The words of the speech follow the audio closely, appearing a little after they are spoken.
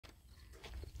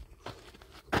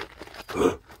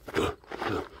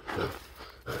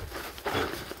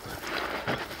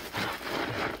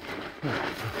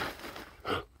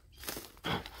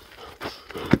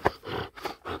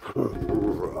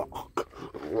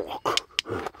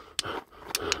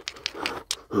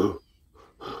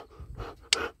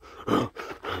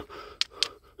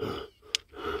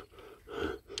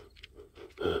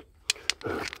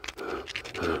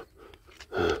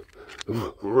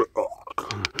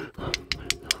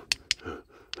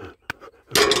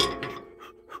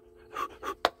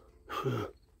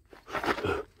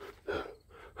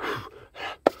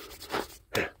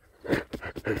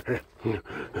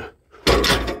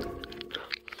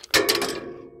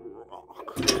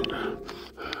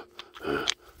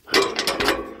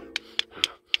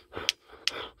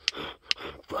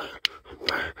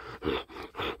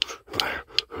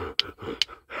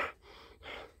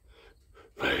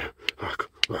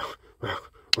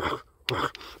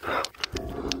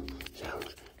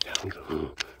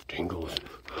Tingles,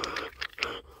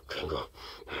 tingle,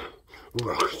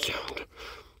 rock sound,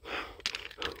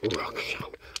 rock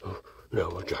sound. Oh, no,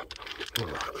 a drop,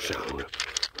 rock sound.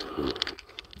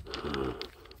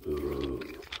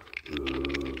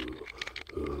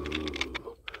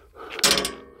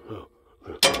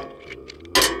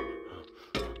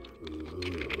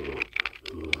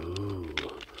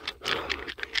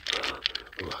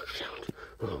 Rock sound,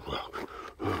 rock,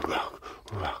 rock,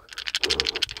 rock.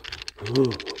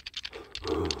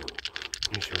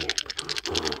 Sleep.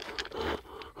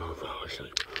 Fall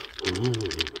asleep.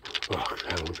 Rock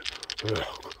sound.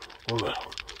 Rock. Rock.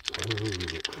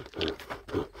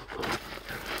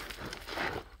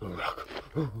 Rock.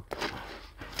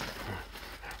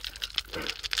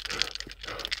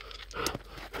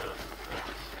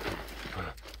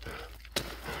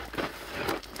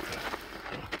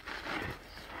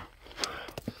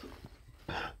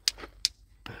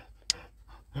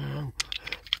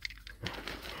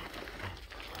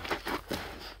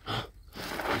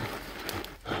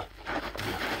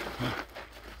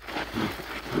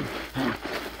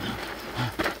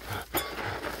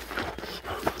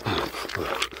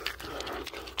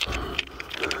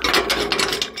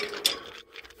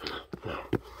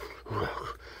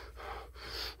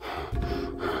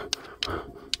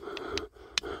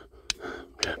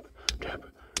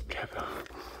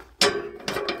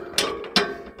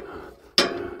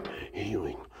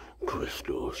 Healing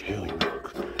crystals, healing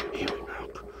rock, healing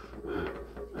rock.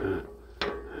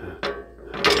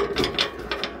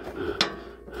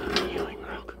 Healing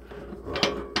rock, rock.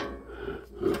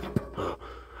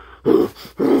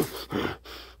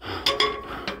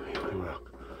 Healing rock,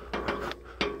 rock.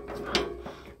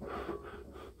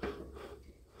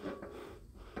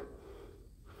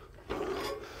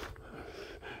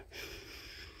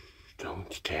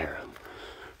 Don't stare him.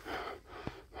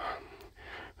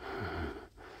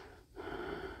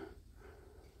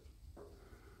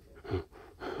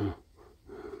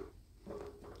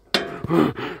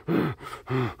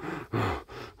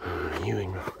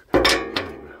 Healing rock,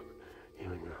 healing rock,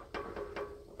 healing rock.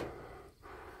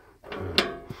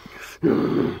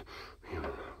 Healing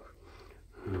rock.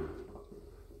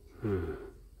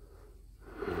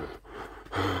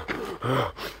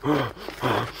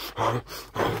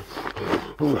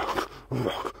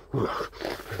 Rock, rock.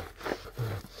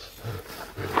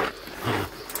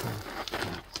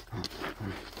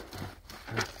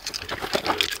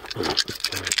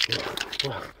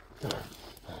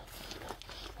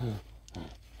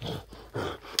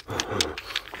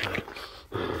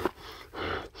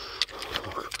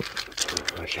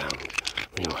 Sound.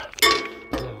 Rock.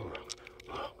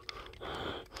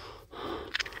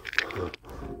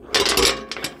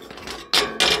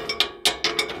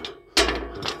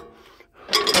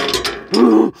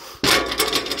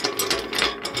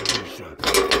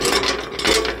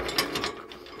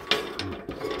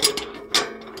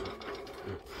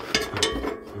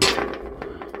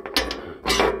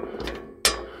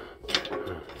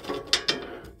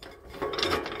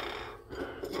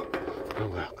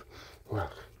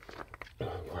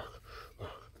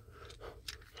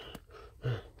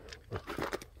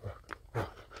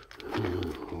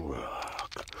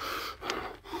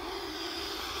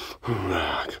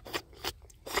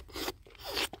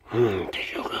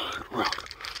 Tastes so good. Rock.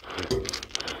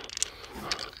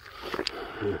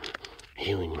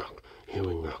 Healing rock.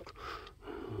 Healing rock.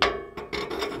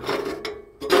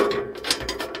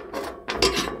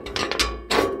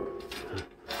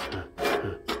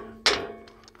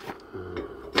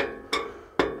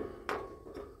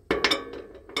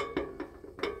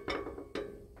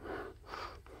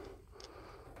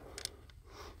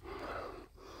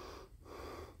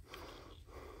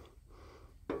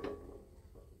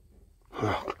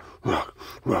 rock, rock,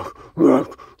 rock,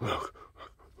 rock, rock,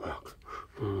 rock.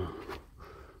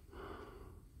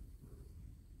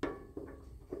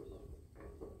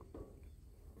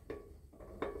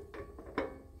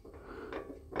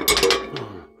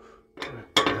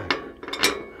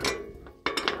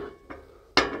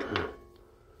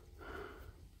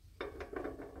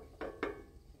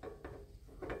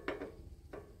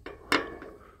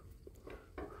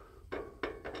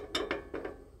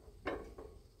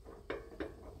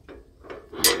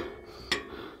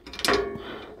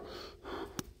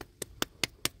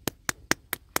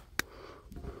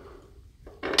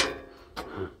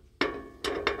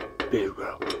 Big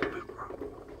rock, big rock.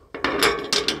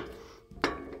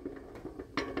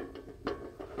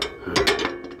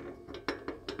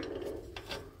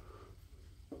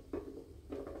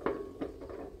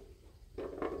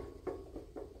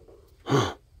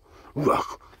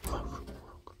 Rock, rock,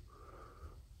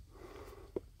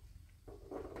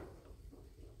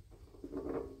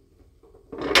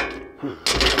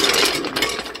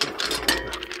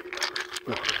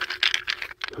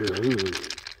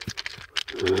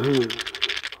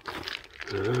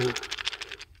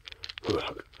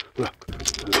 rock.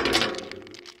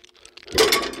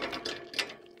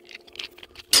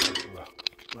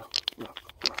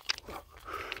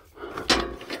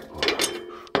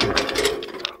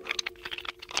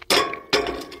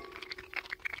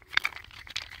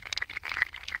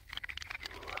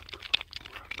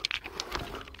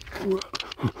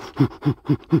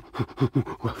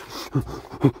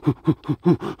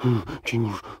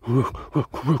 Jingle, rock,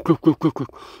 rock, rock, rock, rock, rock,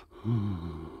 rock.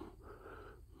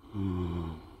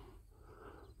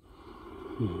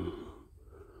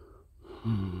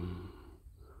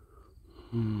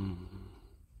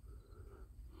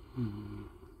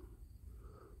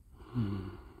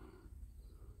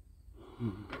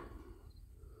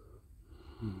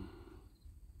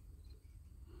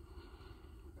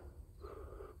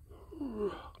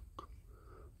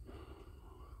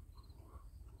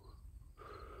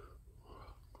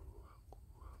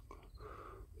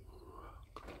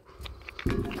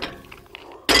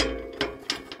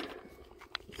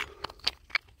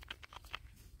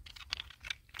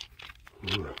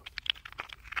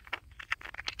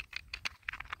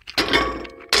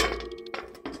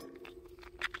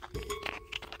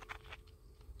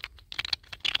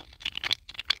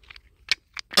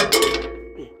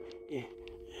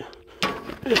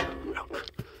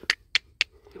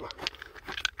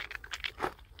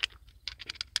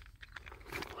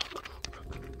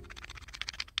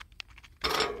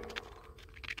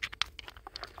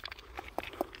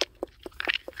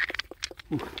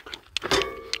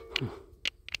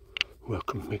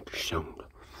 Welcome, make a sound.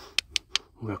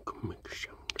 Welcome, make a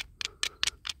sound.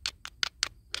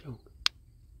 Sound.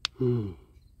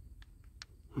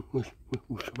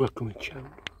 Welcome, make a sound.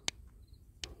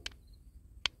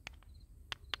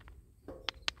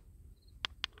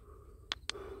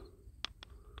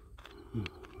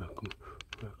 Welcome,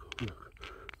 welcome, welcome,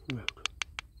 welcome.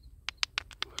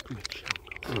 Welcome, make a sound.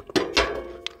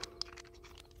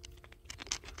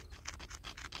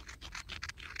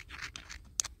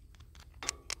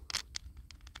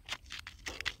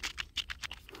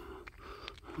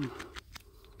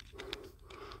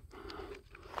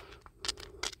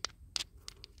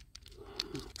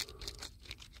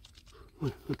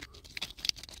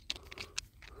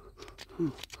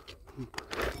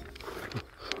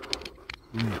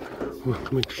 Welcome,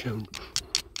 make a sound. Welcome, make a sound.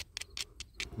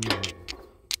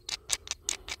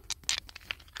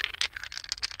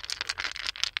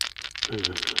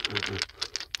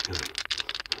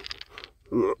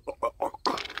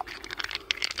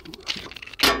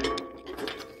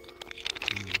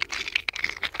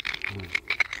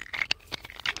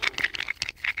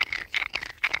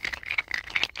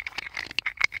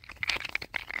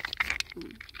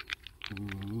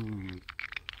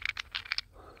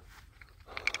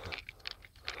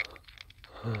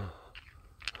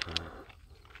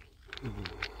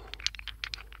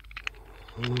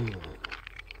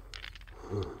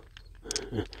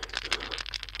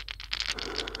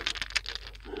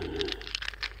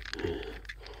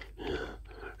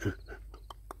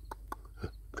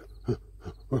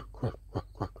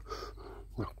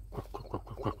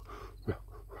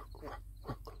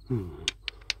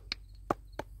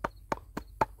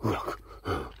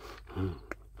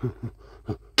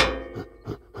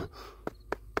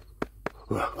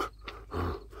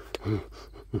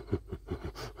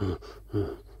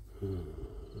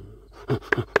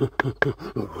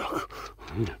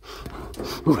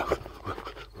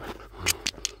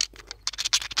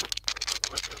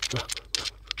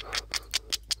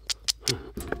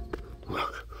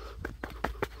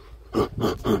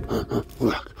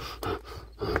 Look,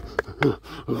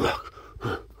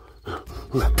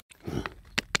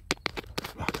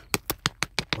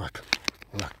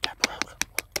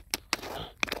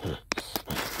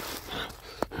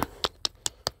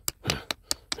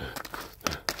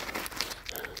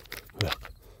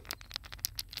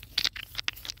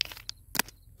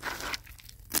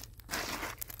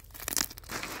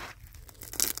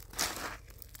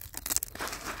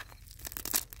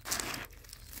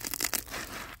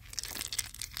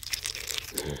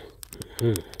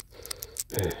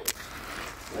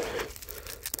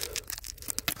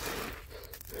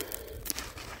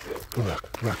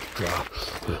 draw.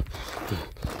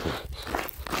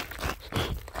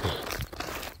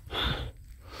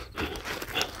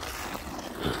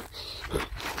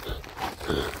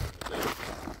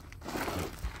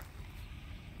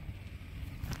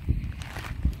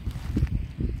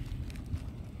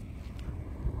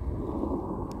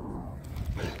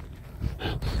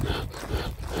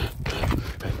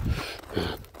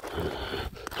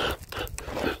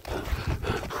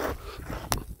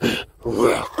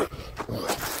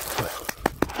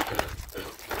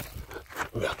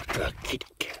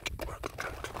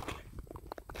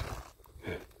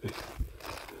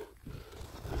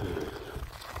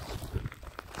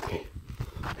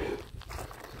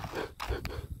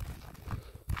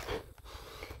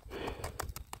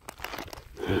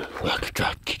 Rock,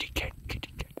 drop, kitty cat,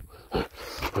 kitty cat.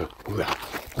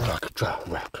 Rock, drop,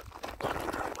 rock.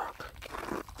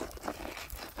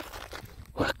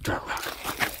 Rock, drop, rock.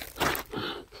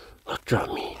 Rock,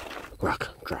 drop me.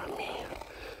 Rock, drop me.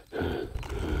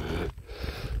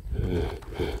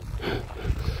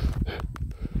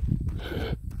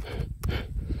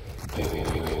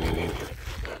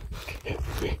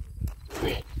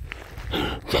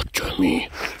 Rock, drop me.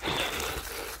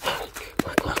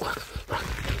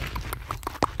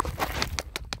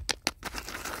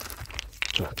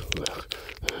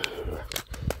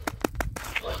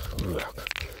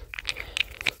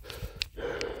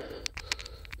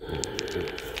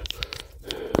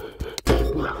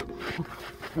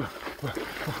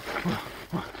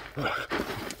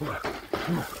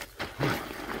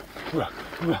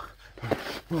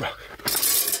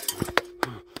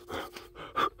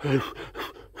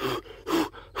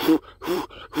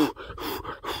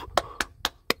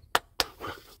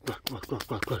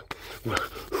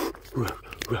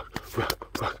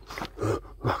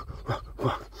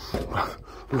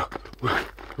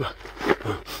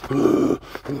 Rock.